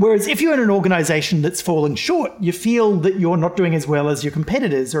 Whereas if you're in an organization that's falling short, you feel that you're not doing as well as your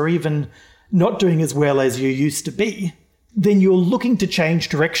competitors or even not doing as well as you used to be, then you're looking to change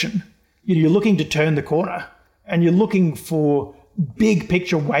direction. You're looking to turn the corner and you're looking for big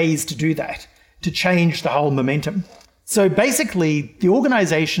picture ways to do that, to change the whole momentum. So basically,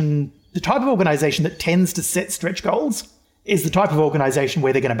 the type of organization that tends to set stretch goals is the type of organization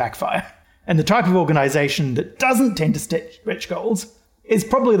where they're going to backfire. And the type of organization that doesn't tend to set stretch goals is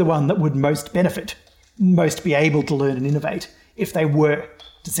probably the one that would most benefit, most be able to learn and innovate if they were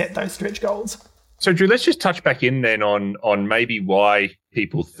to set those stretch goals. So Drew, let's just touch back in then on maybe why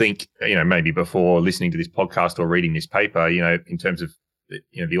people think, maybe before listening to this podcast or reading this paper, in terms of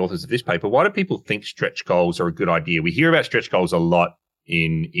the authors of this paper, why do people think stretch goals are a good idea? We hear about stretch goals a lot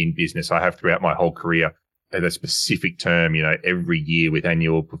in business. I have throughout my whole career, a specific term, every year with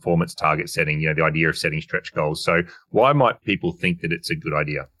annual performance target setting, the idea of setting stretch goals. So why might people think that it's a good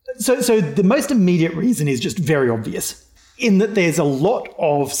idea? So the most immediate reason is just very obvious in that there's a lot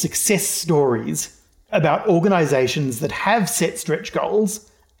of success stories about organizations that have set stretch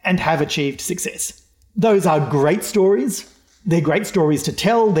goals and have achieved success. Those are great stories. They're great stories to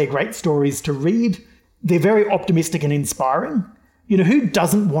tell. They're great stories to read. They're very optimistic and inspiring. Who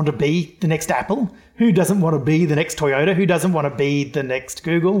doesn't want to be the next Apple? Who doesn't want to be the next Toyota? Who doesn't want to be the next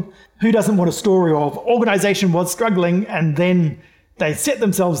Google? Who doesn't want a story of organization was struggling and then they set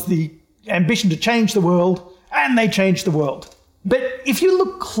themselves the ambition to change the world and they changed the world? But if you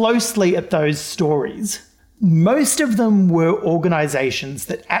look closely at those stories, most of them were organizations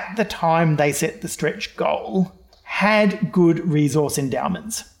that at the time they set the stretch goal had good resource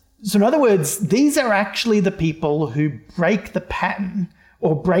endowments. So in other words, these are actually the people who break the pattern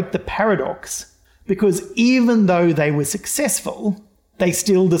or break the paradox because even though they were successful, they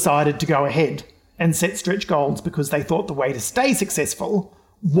still decided to go ahead and set stretch goals because they thought the way to stay successful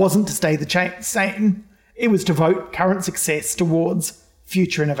wasn't to stay the same. It was to vote current success towards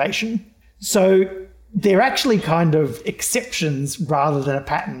future innovation. So they're actually kind of exceptions rather than a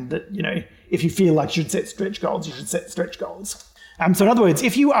pattern that, if you feel like you should set stretch goals, you should set stretch goals. So in other words,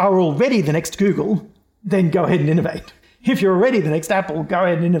 if you are already the next Google, then go ahead and innovate. If you're already the next Apple, go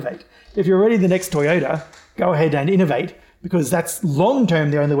ahead and innovate. If you're already the next Toyota, go ahead and innovate because that's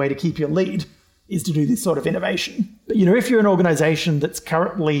long-term the only way to keep your lead is to do this sort of innovation. But, if you're an organization that's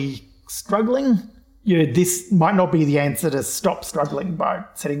currently struggling, this might not be the answer to stop struggling by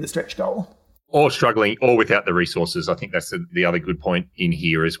setting the stretch goal. Or struggling, or without the resources. I think that's the other good point in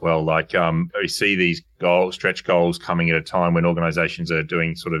here as well. We see these stretch goals coming at a time when organizations are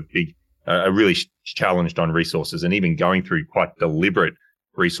doing sort of are really challenged on resources and even going through quite deliberate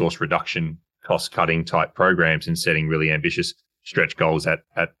resource reduction cost-cutting type programs and setting really ambitious stretch goals at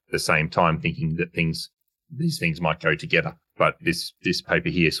the same time, thinking that these things might go together. But this paper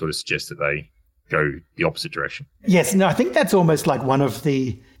here sort of suggests that they go the opposite direction. Yes, no, I think that's almost like one of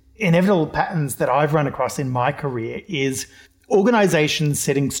the inevitable patterns that I've run across in my career is organizations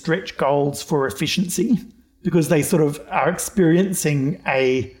setting stretch goals for efficiency because they sort of are experiencing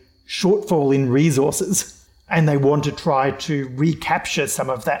a shortfall in resources and they want to try to recapture some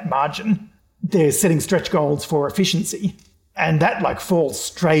of that margin. They're setting stretch goals for efficiency, and that like falls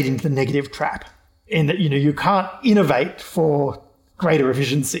straight into the negative trap in that, you can't innovate for greater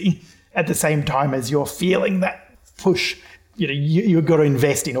efficiency at the same time as you're feeling that push. You've got to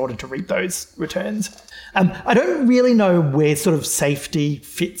invest in order to reap those returns. I don't really know where sort of safety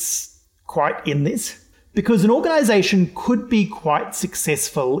fits quite in this, because an organization could be quite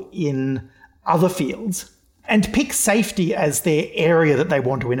successful in other fields and pick safety as their area that they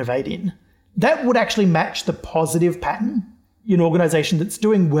want to innovate in. That would actually match the positive pattern. An organization that's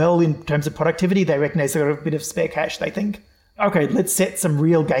doing well in terms of productivity, they recognize they've got a bit of spare cash. They think, okay, let's set some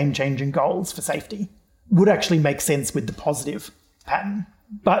real game-changing goals for safety. Would actually make sense with the positive pattern.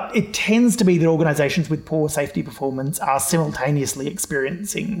 But it tends to be that organizations with poor safety performance are simultaneously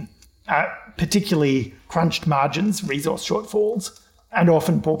experiencing particularly crunched margins, resource shortfalls, and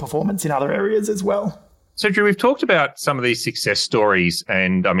often poor performance in other areas as well. So, Drew, we've talked about some of these success stories,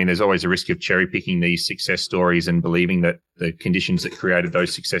 and I mean, there's always a risk of cherry picking these success stories and believing that the conditions that created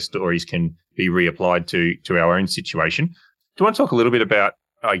those success stories can be reapplied to our own situation. Do you want to talk a little bit about,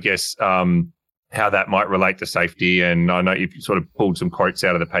 I guess, how that might relate to safety? And I know you've sort of pulled some quotes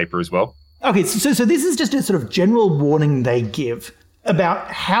out of the paper as well. Okay, so this is just a sort of general warning they give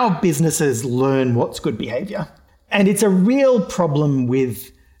about how businesses learn what's good behavior. And it's a real problem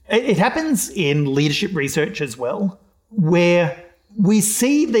with, it happens in leadership research as well, where we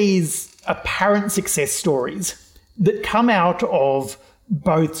see these apparent success stories that come out of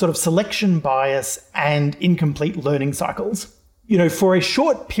both sort of selection bias and incomplete learning cycles. For a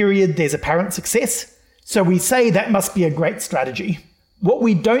short period, there's apparent success. So we say that must be a great strategy. What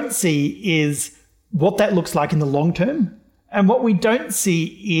we don't see is what that looks like in the long term. And what we don't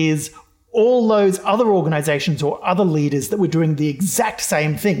see is all those other organizations or other leaders that were doing the exact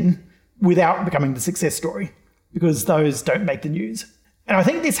same thing without becoming the success story, because those don't make the news. And I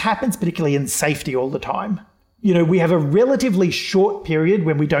think this happens particularly in safety all the time. We have a relatively short period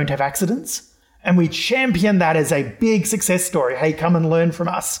when we don't have accidents. And we champion that as a big success story. Hey, come and learn from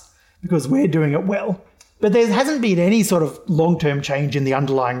us because we're doing it well. But there hasn't been any sort of long-term change in the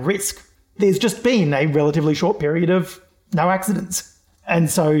underlying risk. There's just been a relatively short period of no accidents. And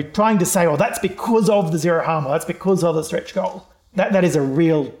so trying to say, that's because of the zero harm, or that's because of the stretch goal, that is a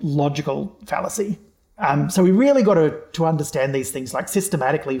real logical fallacy. So we really got to understand these things, like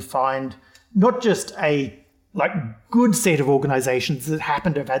systematically find not just a good set of organizations that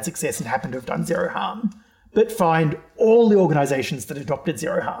happen to have had success and happen to have done zero harm, but find all the organizations that adopted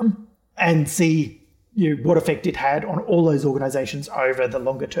zero harm and see what effect it had on all those organizations over the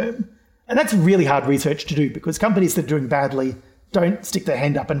longer term. And that's really hard research to do because companies that are doing badly don't stick their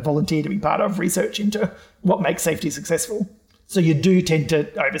hand up and volunteer to be part of research into what makes safety successful. So you do tend to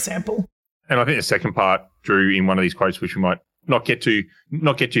oversample. And I think the second part, Drew, in one of these quotes, which we might not get to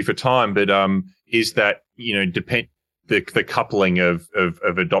for time, but is that the coupling of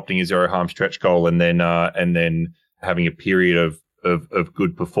adopting a zero harm stretch goal and then having a period of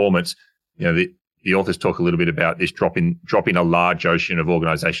good performance. The authors talk a little bit about this drop in a large ocean of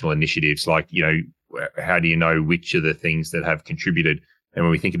organizational initiatives. Like, how do you know which are the things that have contributed? And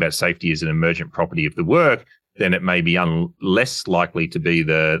when we think about safety as an emergent property of the work, then it may be less likely to be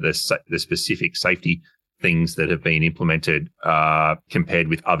the specific safety things that have been implemented compared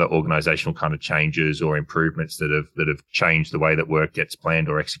with other organizational kind of changes or improvements that have changed the way that work gets planned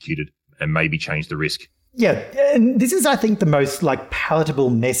or executed and maybe changed the risk. Yeah, and this is, I think, the most palatable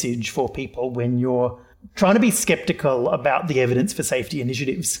message for people when you're trying to be skeptical about the evidence for safety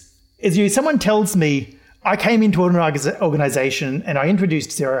initiatives. Is someone tells me, I came into an organization and I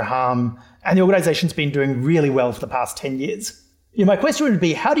introduced zero harm and the organization's been doing really well for the past 10 years. My question would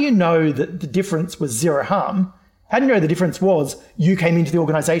be, how do you know that the difference was zero harm? How do you know the difference was you came into the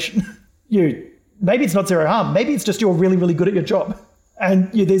organization? Maybe it's not zero harm. Maybe it's just you're really, really good at your job.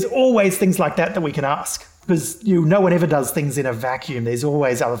 And there's always things like that we can ask because no one ever does things in a vacuum. There's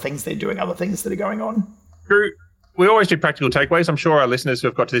always other things they're doing, other things that are going on. Drew, we always do practical takeaways. I'm sure our listeners who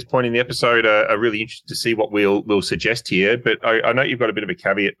have got to this point in the episode are really interested to see what we'll suggest here. But I know you've got a bit of a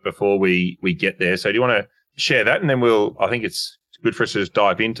caveat before we get there. So do you want to share that? And then I think it's good for us to just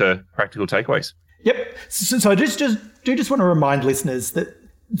dive into practical takeaways. Yep. So I just want to remind listeners that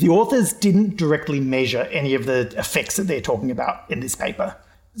the authors didn't directly measure any of the effects that they're talking about in this paper.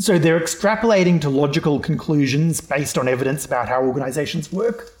 So they're extrapolating to logical conclusions based on evidence about how organizations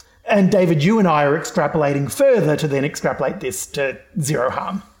work. And David, you and I are extrapolating further to then extrapolate this to zero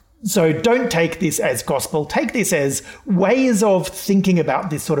harm. So don't take this as gospel. Take this as ways of thinking about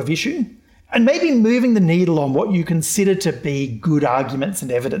this sort of issue and maybe moving the needle on what you consider to be good arguments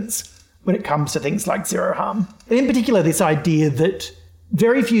and evidence when it comes to things like zero harm. And in particular, this idea that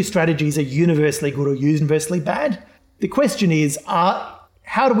very few strategies are universally good or universally bad. The question is,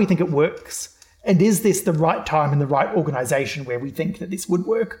 how do we think it works? And is this the right time and the right organization where we think that this would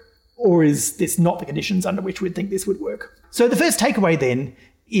work? Or is this not the conditions under which we'd think this would work? So the first takeaway then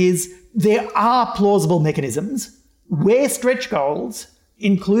is there are plausible mechanisms where stretch goals,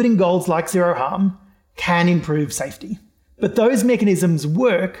 including goals like zero harm, can improve safety. But those mechanisms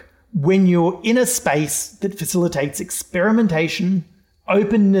work when you're in a space that facilitates experimentation,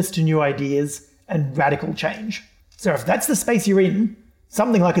 openness to new ideas, and radical change. So if that's the space you're in,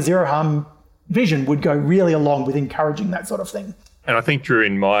 something like a zero harm vision would go really along with encouraging that sort of thing. And I think, Drew,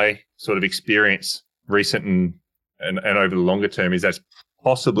 in my sort of experience, recent and over the longer term, is that's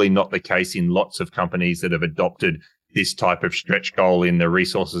possibly not the case in lots of companies that have adopted this type of stretch goal in the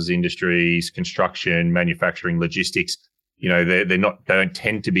resources industries, construction, manufacturing, logistics. You know, they don't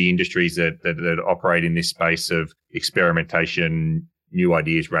tend to be industries that operate in this space of experimentation, new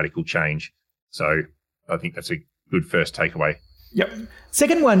ideas, radical change. So I think that's a good first takeaway. Yep.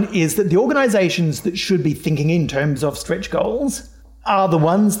 Second one is that the organizations that should be thinking in terms of stretch goals are the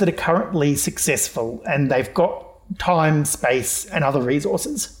ones that are currently successful and they've got time, space, and other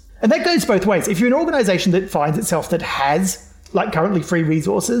resources. And that goes both ways. If you're an organization that finds itself that has like currently free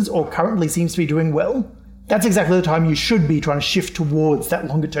resources or currently seems to be doing well, that's exactly the time you should be trying to shift towards that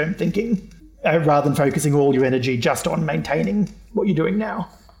longer term thinking rather than focusing all your energy just on maintaining what you're doing now.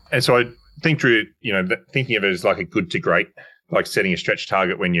 And so I think, Drew, thinking of it as like a good to great, like setting a stretch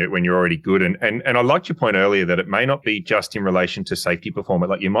target when you're already good. And I liked your point earlier that it may not be just in relation to safety performance.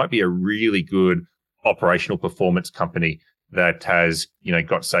 Like you might be a really good operational performance company that has,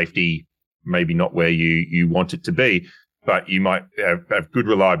 got safety maybe not where you want it to be, but you might have good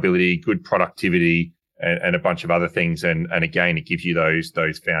reliability, good productivity, and a bunch of other things. And again, it gives you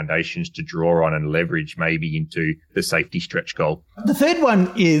those foundations to draw on and leverage maybe into the safety stretch goal. The third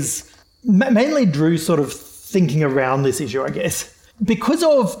one is mainly Drew sort of thinking around this issue, I guess. Because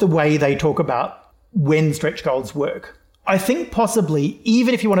of the way they talk about when stretch goals work, I think possibly,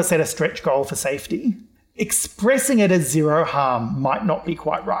 even if you want to set a stretch goal for safety, expressing it as zero harm might not be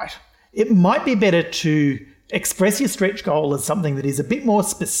quite right. It might be better to express your stretch goal as something that is a bit more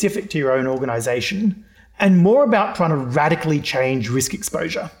specific to your own organization and more about trying to radically change risk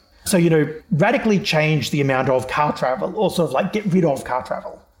exposure. So, radically change the amount of car travel or sort of like get rid of car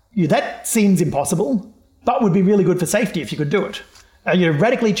travel. That seems impossible, but would be really good for safety if you could do it.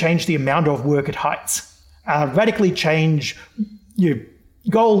 Radically change the amount of work at heights. Radically change your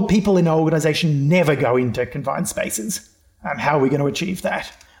goal. People in an organization never go into confined spaces. How are we going to achieve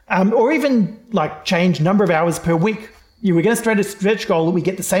that? Or even like change number of hours per week. We're going to set a stretch goal that we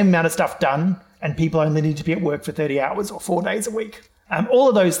get the same amount of stuff done and people only need to be at work for 30 hours or 4 days a week. All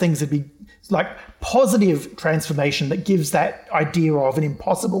of those things would be like positive transformation that gives that idea of an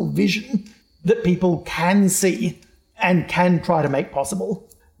impossible vision that people can see and can try to make possible.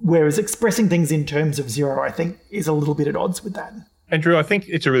 Whereas expressing things in terms of zero, I think, is a little bit at odds with that. Andrew, I think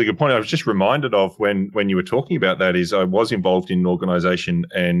it's a really good point. I was just reminded of when you were talking about that is I was involved in an organisation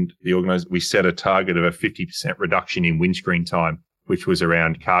and we set a target of a 50% reduction in windscreen time, which was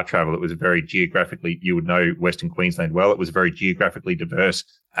around car travel. It was a very geographically, you would know Western Queensland well, it was a very geographically diverse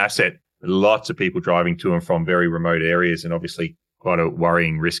asset. Lots of people driving to and from very remote areas and obviously quite a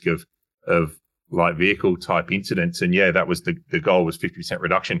worrying risk of light vehicle type incidents. And that was the goal was 50%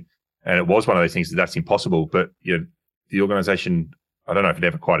 reduction. And it was one of those things that's impossible. But, the organisation, I don't know if it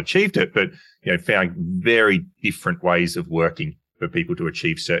ever quite achieved it, but, found very different ways of working for people to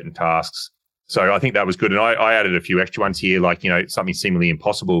achieve certain tasks. So I think that was good. And I added a few extra ones here, like, something seemingly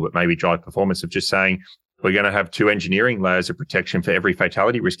impossible, but maybe drive performance of just saying, we're going to have 2 engineering layers of protection for every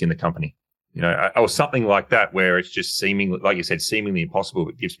fatality risk in the company. Or something like that, where it's just seemingly, like you said, seemingly impossible,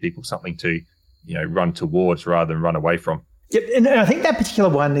 but gives people something to, run towards rather than run away from. Yep, and I think that particular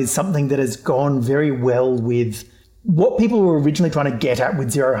one is something that has gone very well with what people were originally trying to get at with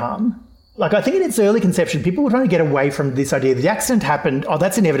zero harm. Like, I think in its early conception, people were trying to get away from this idea that the accident happened,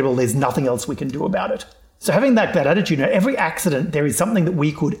 that's inevitable, there's nothing else we can do about it. So having that attitude, every accident, there is something that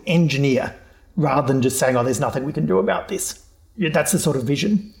we could engineer rather than just saying, there's nothing we can do about this. That's the sort of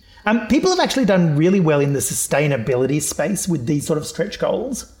vision. People have actually done really well in the sustainability space with these sort of stretch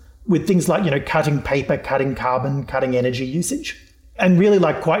goals, with things like, cutting paper, cutting carbon, cutting energy usage, and really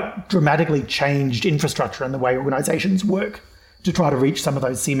quite dramatically changed infrastructure and the way organizations work to try to reach some of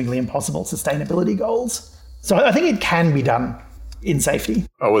those seemingly impossible sustainability goals. So I think it can be done in safety.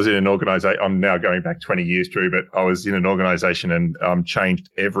 I was in an organization, I'm now going back 20 years, Drew, but I was in an organization and changed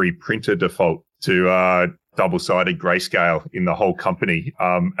every printer default to double-sided grayscale in the whole company.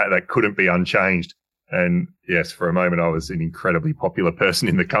 That couldn't be unchanged. And yes, for a moment, I was an incredibly popular person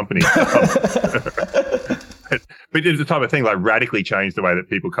in the company. But it's the type of thing radically changed the way that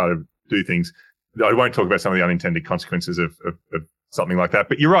people kind of do things. I won't talk about some of the unintended consequences of something like that.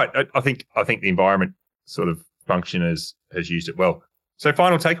 But you're right. I think the environment sort of function has used it well. So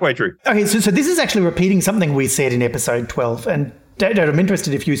final takeaway, Drew. Okay, so this is actually repeating something we said in episode 12. And David, I'm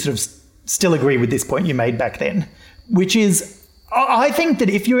interested if you sort of still agree with this point you made back then, which is I think that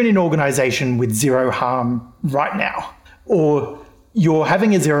if you're in an organization with zero harm right now, or you're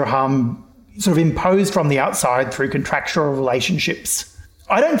having a zero harm sort of imposed from the outside through contractual relationships,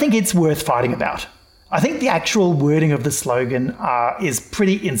 I don't think it's worth fighting about. I think the actual wording of the slogan is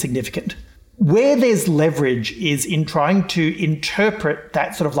pretty insignificant. Where there's leverage is in trying to interpret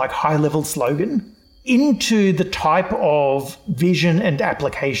that sort of high-level slogan into the type of vision and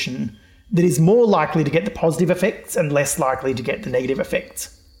application that is more likely to get the positive effects and less likely to get the negative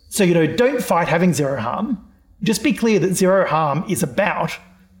effects. So, don't fight having zero harm. Just be clear that zero harm is about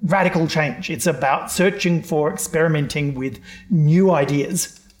radical change. It's about searching for, experimenting with new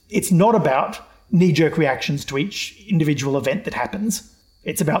ideas. It's not about knee-jerk reactions to each individual event that happens.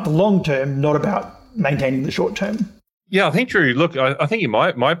 It's about the long term, not about maintaining the short term. Yeah, I think, Drew, look, I think in my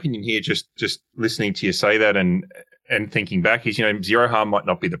opinion here, just listening to you say that and thinking back is, zero harm might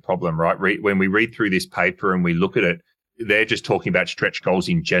not be the problem, right? When we read through this paper and we look at it, they're just talking about stretch goals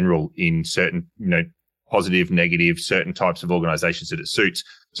in general in certain, positive, negative, certain types of organizations that it suits.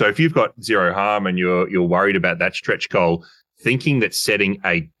 So if you've got zero harm and you're worried about that stretch goal, thinking that setting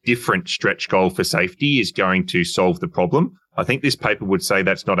a different stretch goal for safety is going to solve the problem, I think this paper would say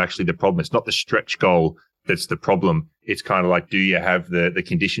that's not actually the problem. It's not the stretch goal that's the problem. It's kind of do you have the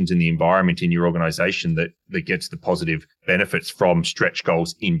conditions in the environment in your organization that gets the positive benefits from stretch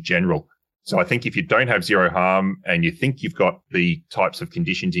goals in general? So I think if you don't have zero harm and you think you've got the types of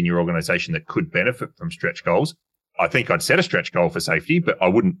conditions in your organization that could benefit from stretch goals, I think I'd set a stretch goal for safety, but I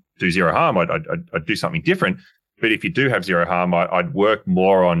wouldn't do zero harm. I'd do something different. But if you do have zero harm, I'd work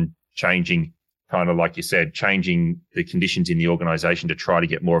more on changing, kind of like you said, changing the conditions in the organization to try to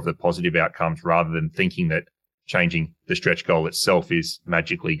get more of the positive outcomes rather than thinking that changing the stretch goal itself is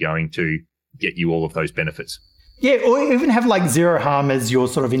magically going to get you all of those benefits. Yeah, or even have zero harm as your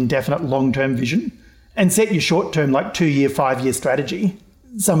sort of indefinite long-term vision and set your short-term 2-year, 5-year strategy.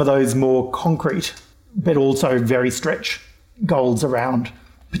 Some of those more concrete, but also very stretch goals around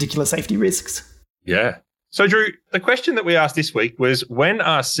particular safety risks. Yeah. So, Drew, the question that we asked this week was, when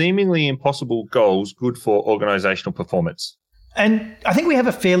are seemingly impossible goals good for organizational performance? And I think we have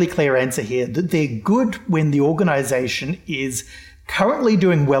a fairly clear answer here, that they're good when the organization is currently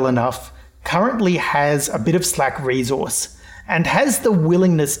doing well enough, currently has a bit of slack resource, and has the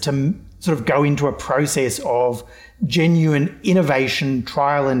willingness to sort of go into a process of genuine innovation,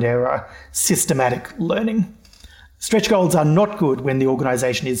 trial and error, systematic learning. Stretch goals are not good when the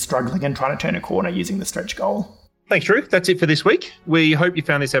organisation is struggling and trying to turn a corner using the stretch goal. Thanks, Drew. That's it for this week. We hope you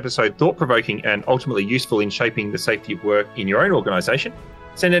found this episode thought-provoking and ultimately useful in shaping the safety of work in your own organisation.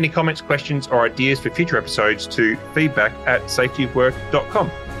 Send any comments, questions or ideas for future episodes to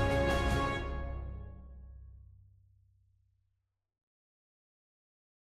feedback@safetyofwork.com.